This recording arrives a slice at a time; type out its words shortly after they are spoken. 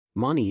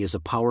Money is a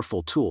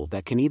powerful tool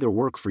that can either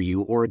work for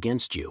you or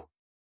against you.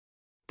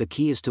 The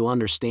key is to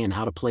understand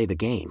how to play the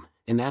game,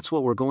 and that's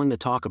what we're going to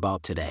talk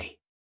about today.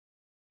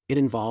 It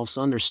involves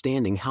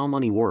understanding how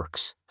money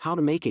works, how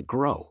to make it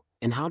grow,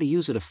 and how to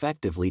use it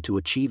effectively to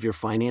achieve your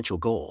financial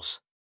goals.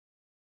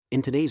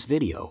 In today's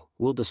video,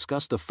 we'll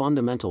discuss the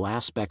fundamental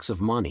aspects of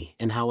money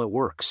and how it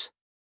works.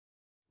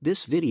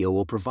 This video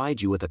will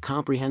provide you with a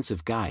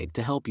comprehensive guide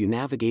to help you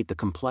navigate the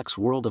complex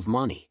world of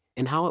money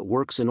and how it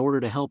works in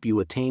order to help you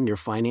attain your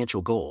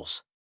financial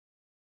goals.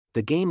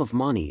 The game of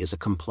money is a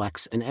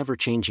complex and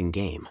ever-changing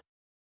game.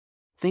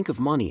 Think of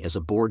money as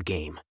a board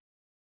game.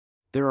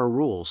 There are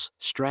rules,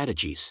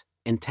 strategies,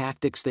 and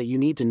tactics that you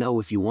need to know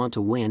if you want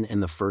to win,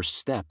 and the first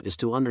step is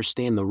to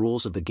understand the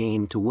rules of the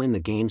game. To win the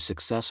game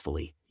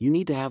successfully, you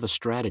need to have a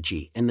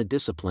strategy and the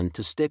discipline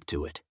to stick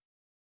to it.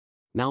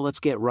 Now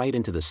let's get right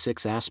into the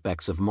 6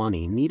 aspects of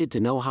money needed to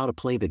know how to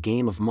play the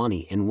game of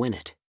money and win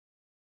it.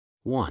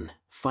 1.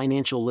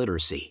 Financial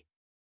literacy.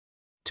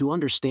 To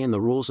understand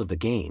the rules of the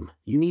game,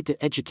 you need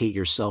to educate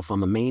yourself on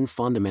the main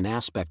fundamental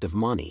aspect of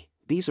money.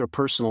 These are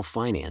personal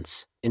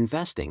finance,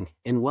 investing,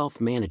 and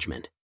wealth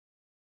management.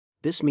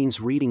 This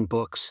means reading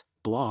books,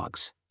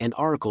 blogs, and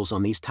articles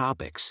on these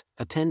topics,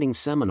 attending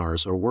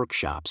seminars or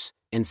workshops,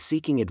 and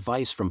seeking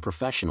advice from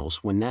professionals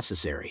when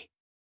necessary.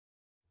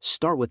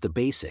 Start with the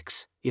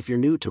basics. If you're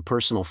new to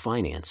personal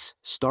finance,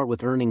 start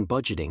with earning,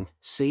 budgeting,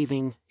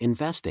 saving,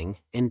 investing,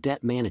 and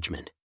debt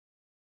management.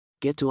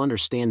 Get to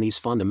understand these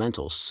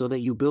fundamentals so that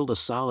you build a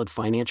solid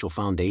financial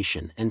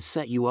foundation and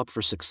set you up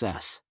for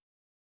success.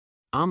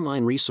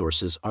 Online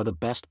resources are the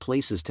best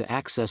places to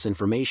access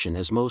information,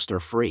 as most are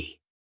free.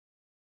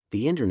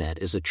 The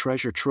internet is a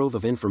treasure trove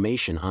of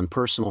information on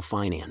personal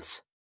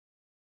finance.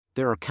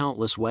 There are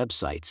countless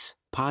websites,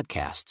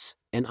 podcasts,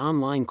 and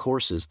online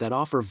courses that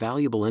offer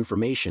valuable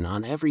information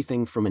on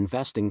everything from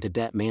investing to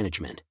debt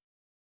management.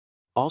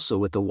 Also,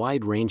 with the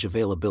wide range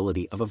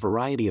availability of a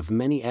variety of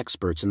many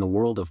experts in the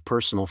world of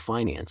personal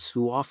finance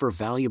who offer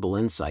valuable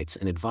insights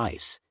and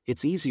advice,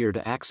 it's easier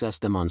to access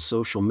them on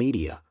social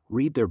media,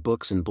 read their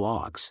books and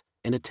blogs,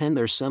 and attend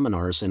their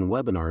seminars and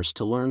webinars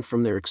to learn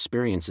from their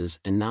experiences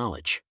and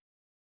knowledge.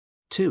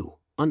 2.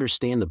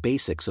 Understand the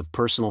basics of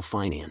personal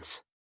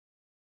finance.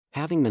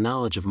 Having the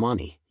knowledge of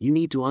money, you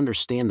need to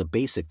understand the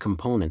basic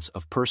components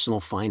of personal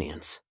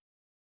finance.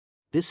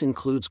 This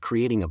includes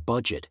creating a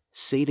budget,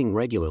 saving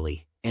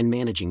regularly, and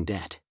managing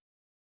debt.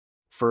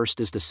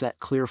 First is to set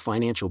clear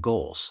financial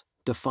goals.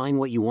 Define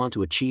what you want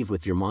to achieve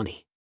with your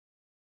money.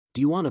 Do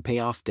you want to pay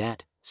off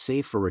debt,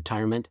 save for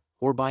retirement,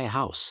 or buy a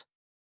house?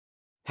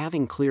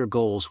 Having clear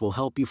goals will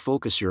help you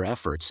focus your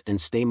efforts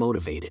and stay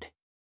motivated.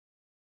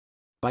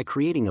 By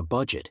creating a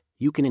budget,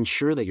 you can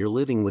ensure that you're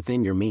living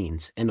within your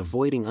means and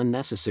avoiding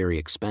unnecessary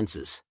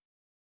expenses.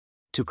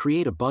 To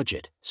create a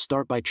budget,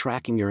 start by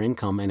tracking your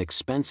income and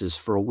expenses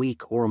for a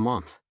week or a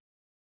month.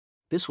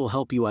 This will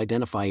help you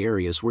identify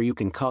areas where you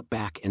can cut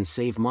back and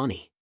save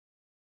money.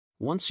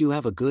 Once you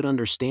have a good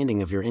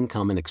understanding of your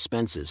income and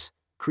expenses,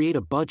 create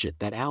a budget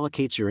that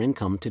allocates your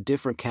income to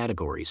different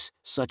categories,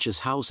 such as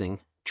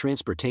housing,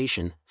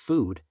 transportation,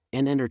 food,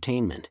 and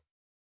entertainment.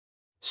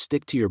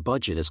 Stick to your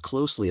budget as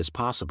closely as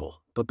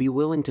possible, but be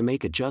willing to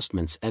make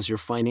adjustments as your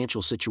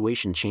financial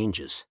situation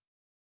changes.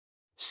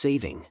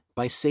 Saving.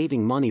 By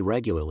saving money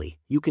regularly,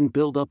 you can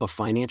build up a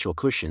financial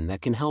cushion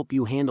that can help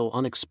you handle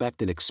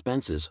unexpected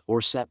expenses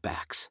or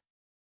setbacks.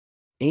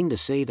 Aim to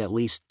save at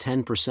least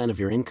 10% of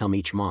your income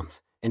each month,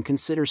 and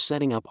consider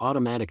setting up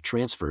automatic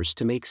transfers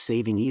to make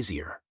saving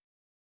easier.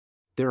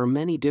 There are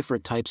many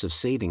different types of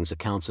savings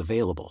accounts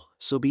available,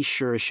 so be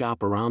sure to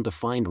shop around to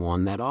find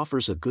one that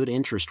offers a good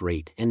interest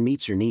rate and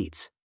meets your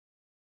needs.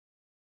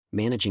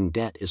 Managing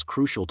debt is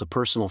crucial to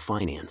personal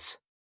finance.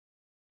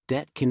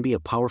 Debt can be a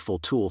powerful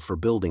tool for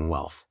building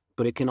wealth,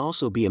 but it can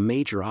also be a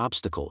major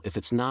obstacle if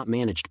it's not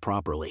managed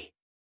properly.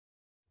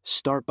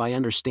 Start by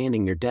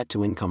understanding your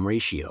debt-to-income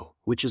ratio,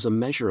 which is a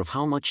measure of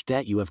how much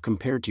debt you have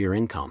compared to your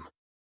income.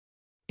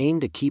 Aim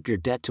to keep your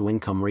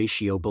debt-to-income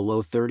ratio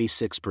below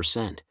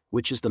 36%,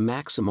 which is the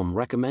maximum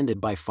recommended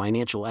by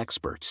financial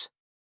experts.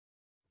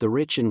 The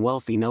rich and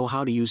wealthy know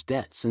how to use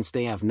debt since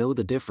they know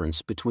the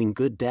difference between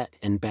good debt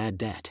and bad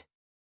debt.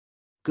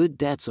 Good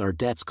debts are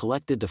debts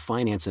collected to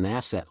finance an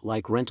asset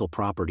like rental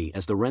property,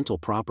 as the rental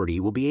property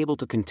will be able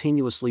to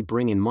continuously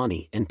bring in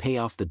money and pay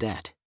off the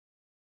debt.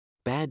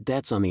 Bad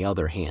debts, on the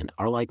other hand,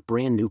 are like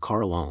brand new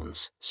car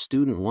loans,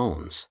 student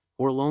loans,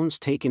 or loans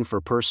taken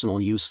for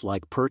personal use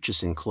like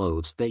purchasing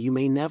clothes that you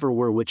may never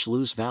wear, which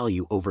lose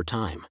value over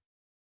time.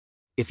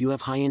 If you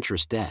have high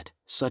interest debt,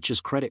 such as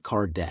credit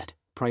card debt,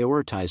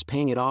 prioritize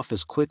paying it off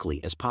as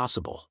quickly as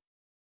possible.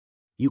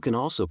 You can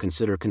also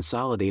consider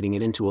consolidating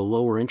it into a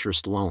lower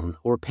interest loan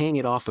or paying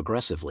it off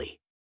aggressively.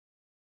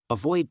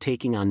 Avoid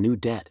taking on new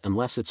debt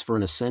unless it's for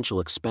an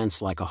essential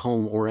expense like a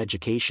home or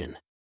education.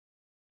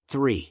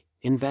 3.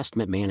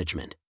 Investment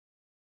management.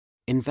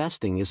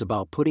 Investing is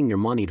about putting your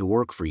money to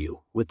work for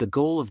you, with the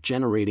goal of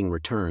generating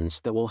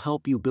returns that will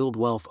help you build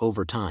wealth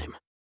over time.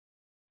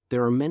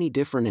 There are many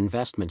different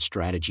investment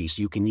strategies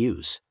you can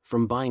use,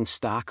 from buying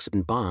stocks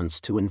and bonds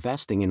to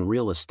investing in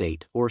real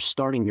estate or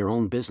starting your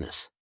own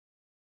business.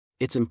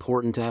 It's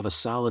important to have a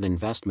solid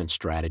investment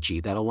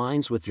strategy that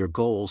aligns with your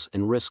goals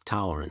and risk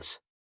tolerance.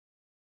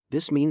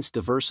 This means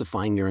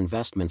diversifying your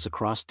investments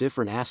across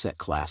different asset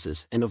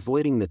classes and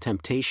avoiding the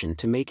temptation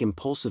to make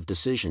impulsive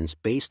decisions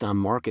based on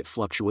market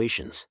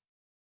fluctuations.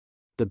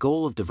 The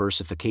goal of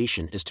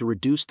diversification is to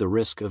reduce the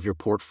risk of your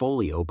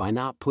portfolio by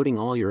not putting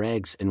all your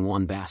eggs in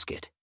one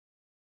basket.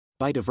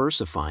 By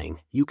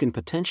diversifying, you can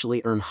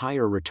potentially earn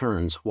higher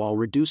returns while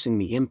reducing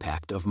the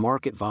impact of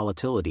market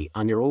volatility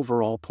on your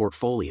overall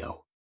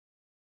portfolio.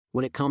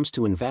 When it comes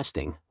to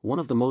investing, one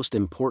of the most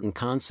important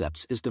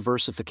concepts is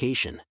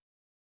diversification.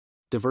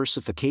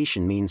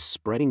 Diversification means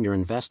spreading your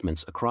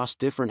investments across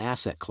different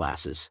asset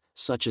classes,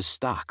 such as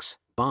stocks,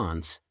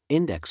 bonds,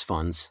 index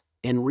funds,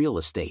 and real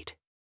estate.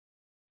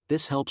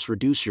 This helps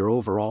reduce your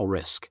overall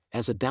risk,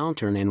 as a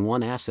downturn in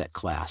one asset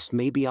class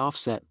may be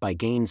offset by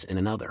gains in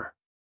another.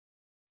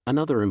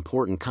 Another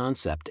important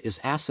concept is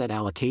asset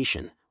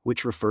allocation,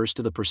 which refers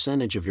to the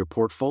percentage of your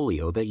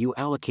portfolio that you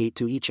allocate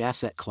to each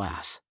asset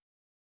class.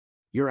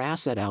 Your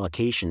asset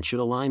allocation should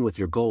align with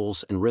your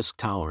goals and risk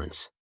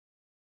tolerance.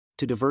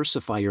 To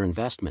diversify your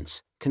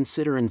investments,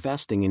 consider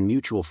investing in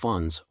mutual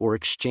funds or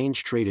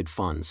exchange-traded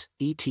funds,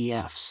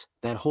 ETFs,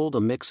 that hold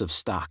a mix of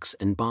stocks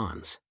and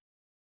bonds.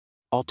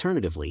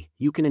 Alternatively,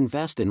 you can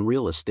invest in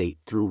real estate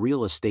through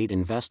real estate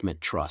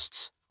investment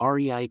trusts,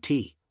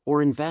 REIT,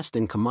 or invest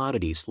in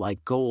commodities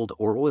like gold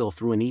or oil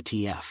through an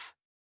ETF.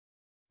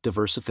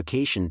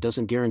 Diversification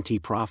doesn't guarantee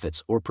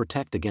profits or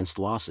protect against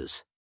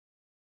losses.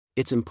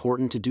 It's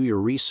important to do your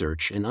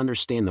research and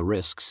understand the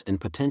risks and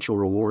potential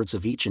rewards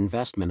of each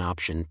investment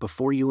option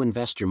before you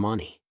invest your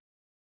money.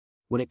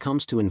 When it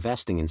comes to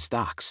investing in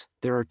stocks,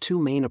 there are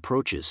two main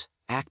approaches,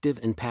 active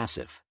and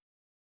passive.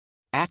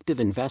 Active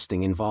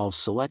investing involves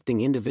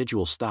selecting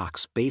individual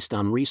stocks based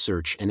on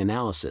research and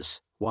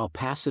analysis, while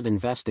passive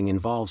investing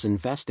involves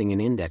investing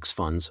in index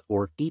funds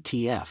or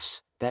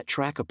ETFs that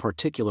track a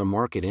particular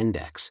market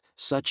index,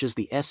 such as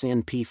the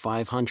S&P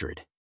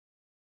 500.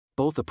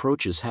 Both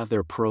approaches have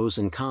their pros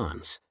and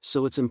cons,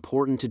 so it's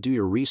important to do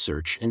your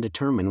research and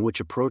determine which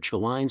approach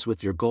aligns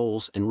with your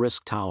goals and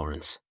risk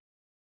tolerance.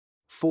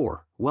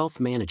 4. Wealth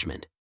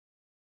management.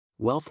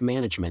 Wealth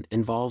management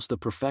involves the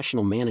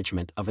professional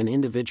management of an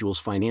individual's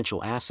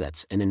financial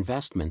assets and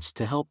investments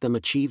to help them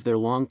achieve their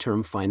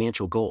long-term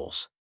financial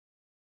goals.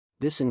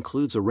 This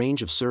includes a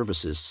range of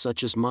services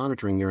such as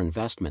monitoring your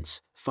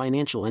investments,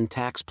 financial and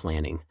tax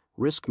planning,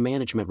 risk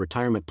management,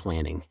 retirement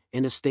planning,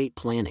 and estate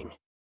planning.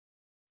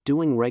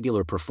 Doing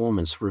regular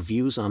performance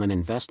reviews on an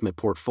investment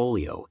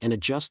portfolio and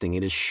adjusting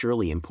it is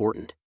surely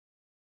important.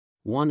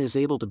 One is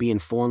able to be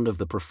informed of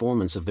the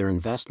performance of their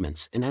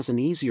investments and has an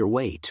easier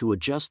way to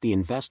adjust the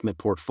investment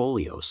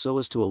portfolio so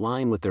as to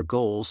align with their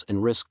goals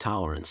and risk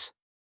tolerance.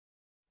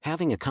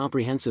 Having a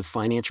comprehensive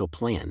financial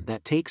plan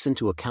that takes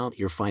into account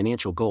your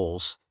financial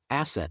goals,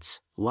 assets,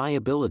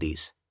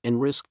 liabilities, and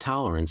risk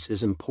tolerance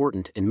is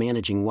important in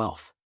managing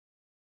wealth.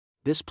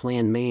 This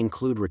plan may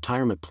include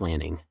retirement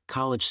planning,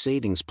 college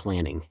savings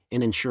planning,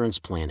 and insurance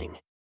planning.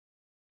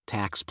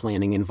 Tax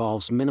planning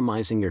involves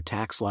minimizing your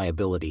tax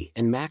liability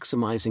and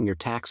maximizing your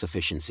tax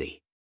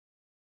efficiency.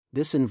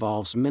 This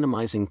involves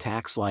minimizing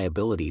tax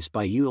liabilities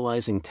by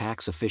utilizing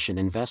tax-efficient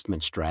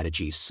investment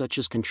strategies such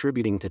as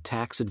contributing to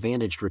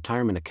tax-advantaged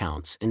retirement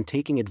accounts and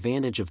taking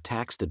advantage of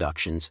tax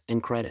deductions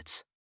and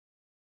credits.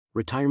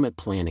 Retirement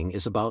planning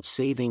is about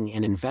saving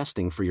and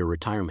investing for your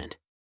retirement.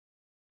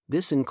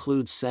 This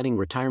includes setting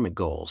retirement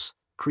goals,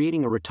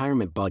 creating a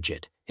retirement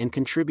budget, and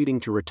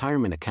contributing to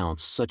retirement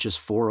accounts such as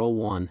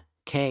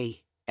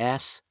 401(k),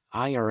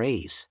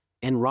 IRAs,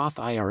 and Roth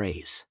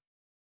IRAs.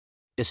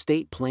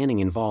 Estate planning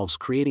involves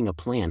creating a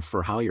plan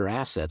for how your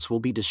assets will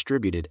be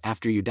distributed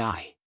after you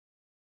die.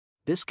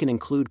 This can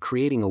include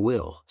creating a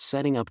will,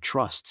 setting up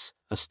trusts,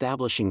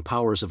 establishing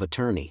powers of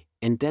attorney,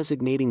 and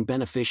designating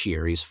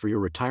beneficiaries for your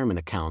retirement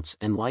accounts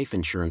and life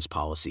insurance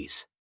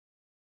policies.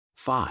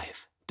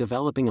 5.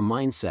 Developing a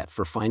mindset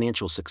for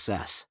financial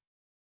success.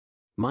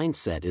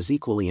 Mindset is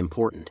equally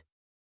important.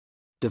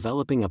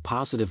 Developing a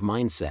positive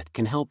mindset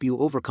can help you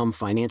overcome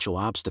financial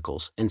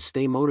obstacles and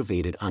stay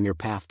motivated on your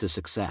path to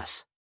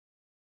success.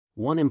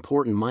 One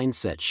important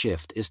mindset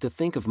shift is to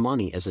think of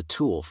money as a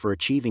tool for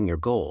achieving your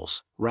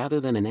goals, rather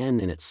than an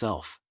end in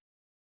itself.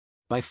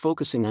 By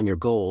focusing on your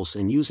goals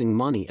and using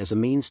money as a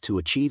means to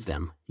achieve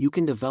them, you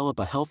can develop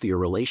a healthier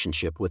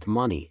relationship with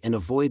money and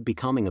avoid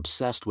becoming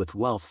obsessed with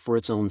wealth for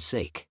its own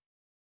sake.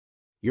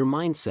 Your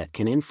mindset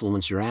can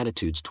influence your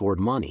attitudes toward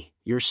money,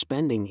 your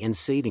spending and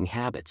saving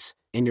habits,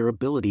 and your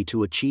ability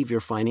to achieve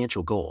your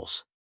financial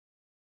goals.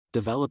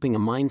 Developing a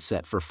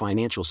mindset for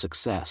financial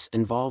success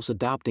involves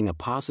adopting a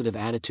positive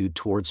attitude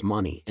towards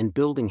money and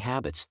building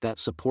habits that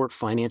support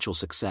financial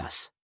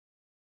success.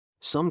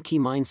 Some key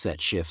mindset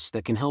shifts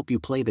that can help you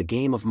play the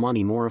game of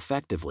money more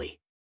effectively.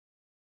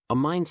 A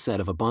mindset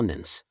of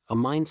abundance. A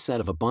mindset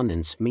of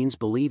abundance means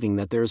believing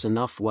that there is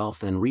enough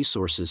wealth and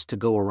resources to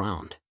go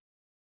around.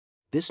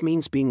 This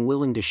means being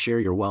willing to share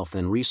your wealth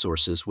and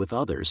resources with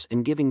others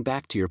and giving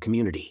back to your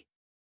community.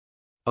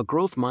 A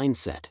growth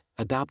mindset.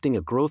 Adopting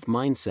a growth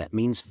mindset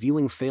means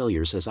viewing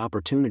failures as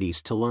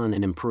opportunities to learn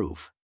and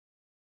improve.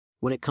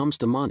 When it comes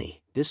to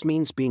money, this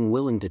means being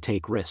willing to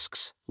take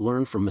risks,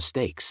 learn from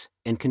mistakes,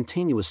 and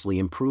continuously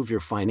improve your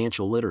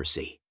financial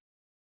literacy.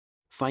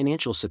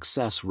 Financial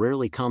success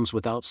rarely comes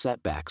without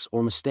setbacks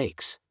or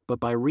mistakes, but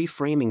by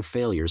reframing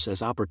failures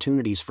as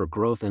opportunities for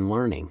growth and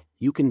learning,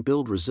 you can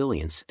build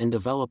resilience and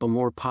develop a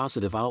more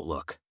positive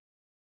outlook.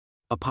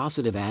 A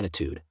positive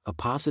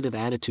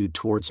attitude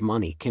towards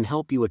money can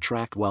help you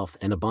attract wealth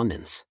and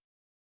abundance.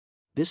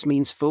 This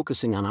means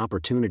focusing on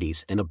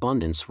opportunities and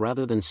abundance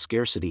rather than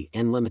scarcity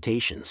and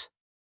limitations.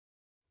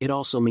 It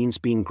also means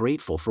being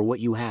grateful for what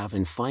you have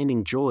and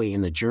finding joy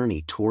in the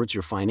journey towards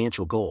your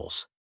financial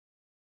goals.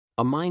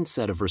 A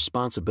mindset of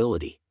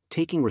responsibility.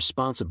 Taking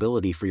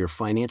responsibility for your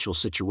financial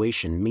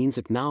situation means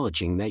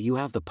acknowledging that you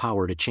have the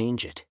power to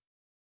change it.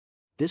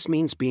 This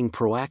means being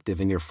proactive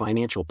in your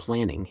financial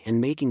planning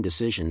and making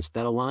decisions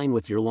that align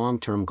with your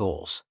long-term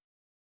goals.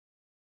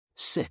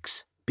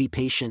 6. Be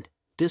patient,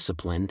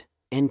 disciplined,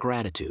 and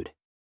gratitude.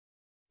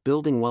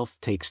 Building wealth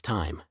takes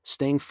time.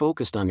 Staying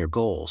focused on your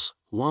goals,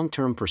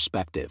 long-term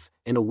perspective,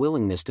 and a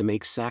willingness to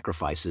make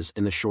sacrifices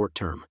in the short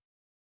term.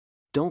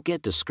 Don't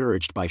get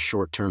discouraged by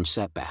short-term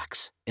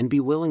setbacks, and be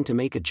willing to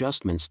make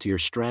adjustments to your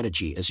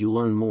strategy as you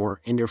learn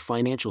more and your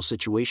financial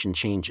situation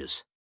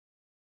changes.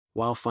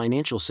 While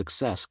financial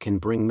success can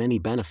bring many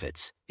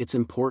benefits, it's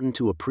important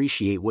to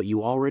appreciate what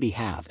you already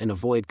have and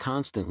avoid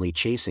constantly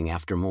chasing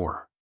after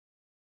more.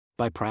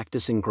 By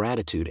practicing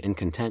gratitude and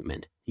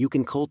contentment, you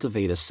can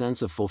cultivate a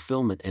sense of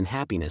fulfillment and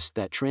happiness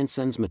that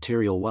transcends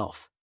material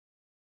wealth.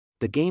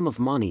 The game of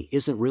money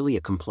isn't really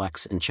a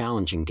complex and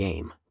challenging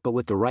game, but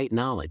with the right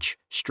knowledge,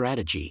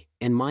 strategy,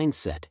 and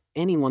mindset,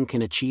 anyone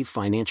can achieve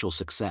financial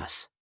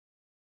success.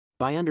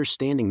 By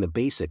understanding the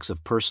basics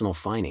of personal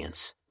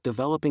finance,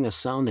 developing a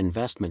sound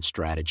investment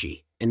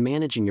strategy, and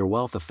managing your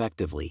wealth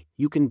effectively,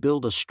 you can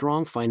build a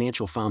strong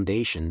financial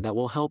foundation that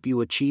will help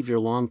you achieve your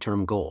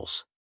long-term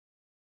goals.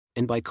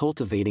 And by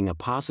cultivating a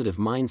positive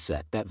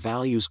mindset that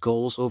values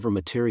goals over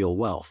material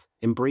wealth,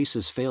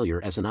 embraces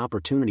failure as an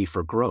opportunity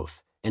for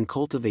growth, and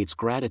cultivates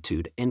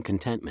gratitude and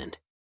contentment.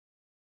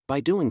 By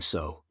doing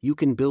so, you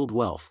can build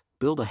wealth,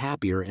 build a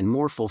happier and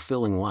more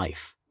fulfilling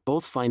life,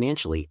 both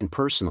financially and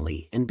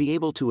personally, and be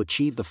able to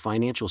achieve the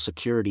financial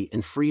security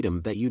and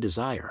freedom that you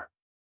desire.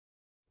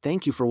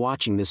 Thank you for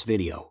watching this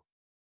video.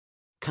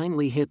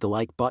 Kindly hit the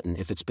like button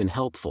if it's been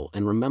helpful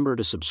and remember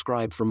to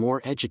subscribe for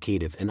more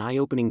educative and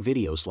eye-opening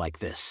videos like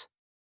this.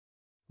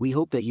 We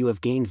hope that you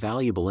have gained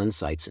valuable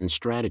insights and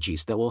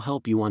strategies that will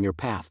help you on your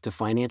path to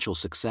financial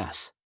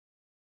success.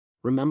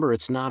 Remember,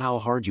 it's not how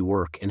hard you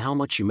work and how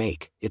much you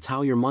make, it's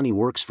how your money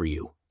works for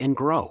you, and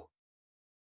grow.